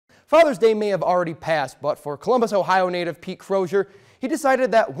Father's Day may have already passed, but for Columbus, Ohio native Pete Crozier, he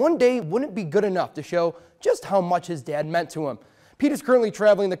decided that one day wouldn't be good enough to show just how much his dad meant to him. Pete is currently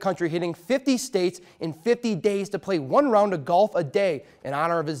traveling the country, hitting 50 states in 50 days to play one round of golf a day in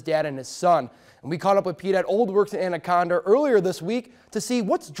honor of his dad and his son. And we caught up with Pete at Old Works in Anaconda earlier this week to see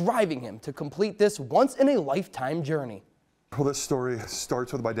what's driving him to complete this once-in-a-lifetime journey. Well, this story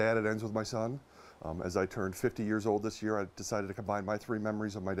starts with my dad, it ends with my son. As I turned 50 years old this year, I decided to combine my three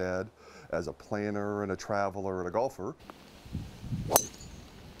memories of my dad as a planner and a traveler and a golfer.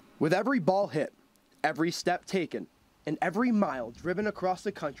 With every ball hit, every step taken, and every mile driven across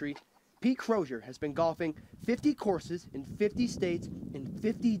the country, Pete Crozier has been golfing 50 courses in 50 states in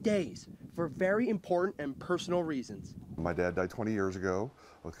 50 days for very important and personal reasons. My dad died 20 years ago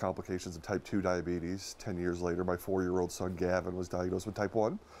with complications of type 2 diabetes. 10 years later, my 4-year-old son Gavin was diagnosed with type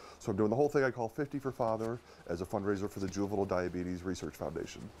 1. So I'm doing the whole thing I call 50 for Father as a fundraiser for the Juvenile Diabetes Research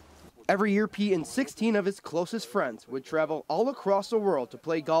Foundation. Every year, Pete and 16 of his closest friends would travel all across the world to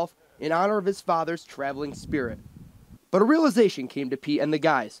play golf in honor of his father's traveling spirit. But a realization came to Pete and the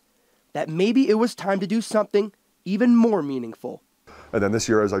guys that maybe it was time to do something even more meaningful. And then this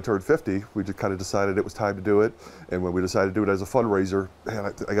year, as I turned 50, we just kind of decided it was time to do it. And when we decided to do it as a fundraiser,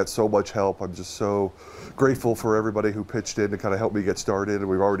 man, I got so much help. I'm just so grateful for everybody who pitched in to kind of help me get started. And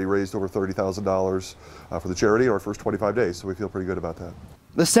we've already raised over $30,000 for the charity in our first 25 days, so we feel pretty good about that.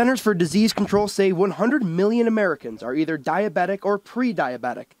 The Centers for Disease Control say 100 million Americans are either diabetic or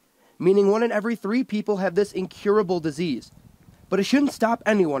pre-diabetic, meaning 1 in every 3 people have this incurable disease. But it shouldn't stop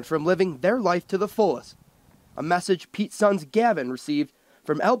anyone from living their life to the fullest. A message Pete's son's Gavin received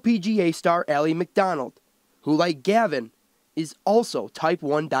from LPGA star Allie McDonald, who, like Gavin, is also type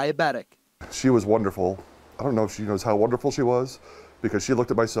 1 diabetic. She was wonderful. I don't know if she knows how wonderful she was, because she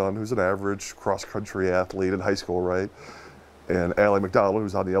looked at my son, who's an average cross-country athlete in high school, right? And Allie McDonald,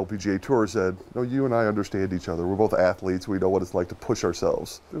 who's on the LPGA tour, said, "No, you and I understand each other. We're both athletes. We know what it's like to push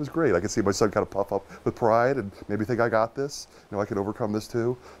ourselves." It was great. I could see my son kind of puff up with pride and maybe think, I got this. You know, I can overcome this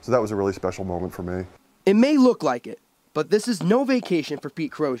too. So that was a really special moment for me. It may look like it, but this is no vacation for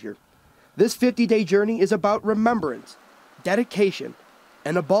Pete Crozier. This 50-day journey is about remembrance, dedication,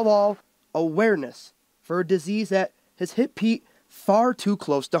 and above all, awareness for a disease that has hit Pete far too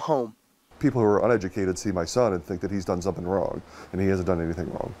close to home. People who are uneducated see my son and think that he's done something wrong, and he hasn't done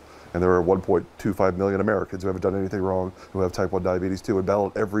anything wrong. And there are 1.25 million Americans who haven't done anything wrong, who have type 1 diabetes too, and battle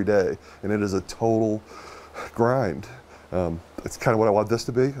it every day. And it is a total grind. It's kind of what I want this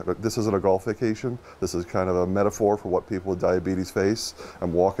to be. This isn't a golf vacation. This is kind of a metaphor for what people with diabetes face.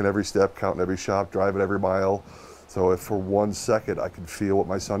 I'm walking every step, counting every shot, driving every mile. So if for 1 second I can feel what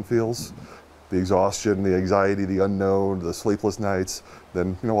my son feels, the exhaustion, the anxiety, the unknown, the sleepless nights,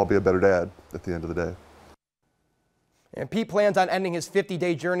 then I'll be a better dad at the end of the day. And Pete plans on ending his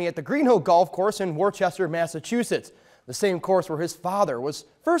 50-day journey at the Green Hill Golf Course in Worcester, Massachusetts, the same course where his father was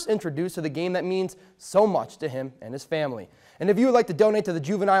first introduced to the game that means so much to him and his family. And if you would like to donate to the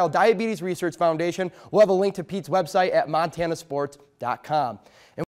Juvenile Diabetes Research Foundation, we'll have a link to Pete's website at montanasports.com.